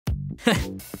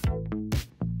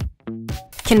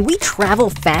Can we travel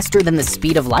faster than the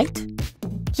speed of light?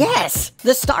 Yes,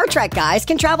 the Star Trek guys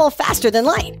can travel faster than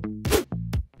light.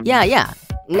 Yeah.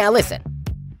 Now listen.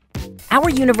 Our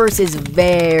universe is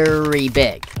very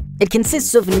big. It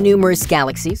consists of numerous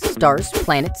galaxies, stars,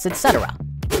 planets, etc.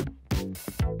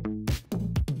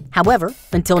 However,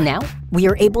 until now, we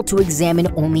are able to examine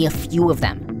only a few of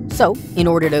them. So, in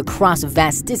order to cross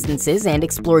vast distances and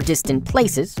explore distant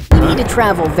places, we need to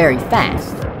travel very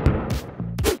fast.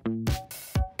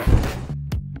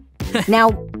 Now,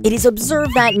 it is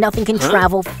observed that nothing can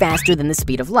travel faster than the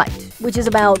speed of light, which is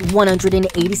about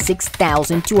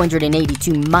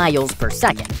 186,282 miles per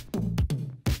second.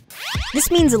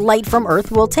 This means light from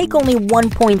Earth will take only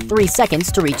 1.3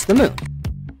 seconds to reach the moon.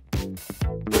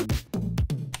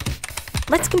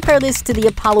 Let's compare this to the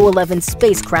Apollo 11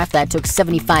 spacecraft that took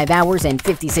 75 hours and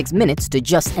 56 minutes to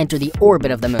just enter the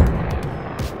orbit of the moon.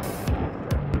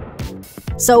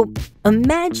 So,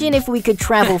 imagine if we could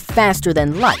travel faster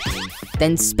than light,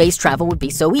 then space travel would be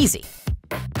so easy.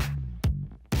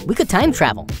 We could time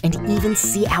travel and even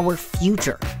see our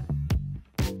future.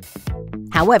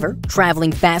 However,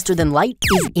 traveling faster than light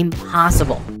is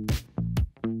impossible.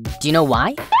 Do you know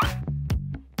why?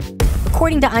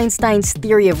 According to Einstein's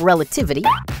theory of relativity,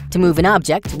 to move an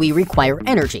object, we require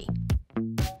energy.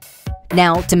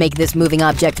 Now, to make this moving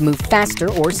object move faster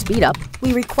or speed up,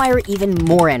 we require even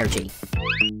more energy.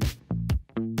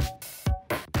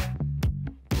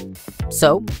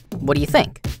 So, what do you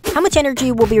think? How much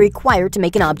energy will be required to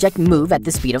make an object move at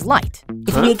the speed of light?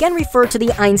 If we again refer to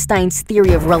the Einstein's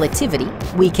theory of relativity,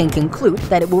 we can conclude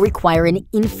that it will require an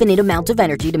infinite amount of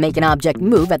energy to make an object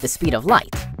move at the speed of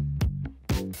light.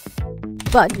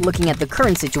 But looking at the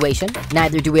current situation,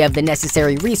 neither do we have the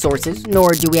necessary resources,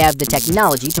 nor do we have the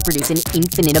technology to produce an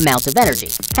infinite amount of energy.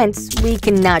 Hence, we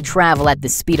cannot travel at the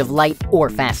speed of light or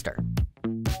faster.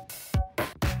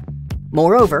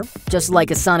 Moreover, just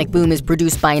like a sonic boom is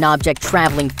produced by an object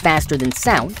traveling faster than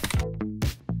sound,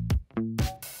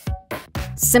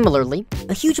 similarly,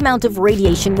 a huge amount of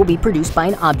radiation will be produced by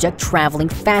an object traveling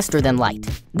faster than light.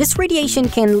 This radiation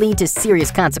can lead to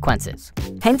serious consequences.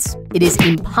 Hence, it is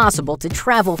impossible to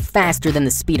travel faster than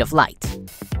the speed of light.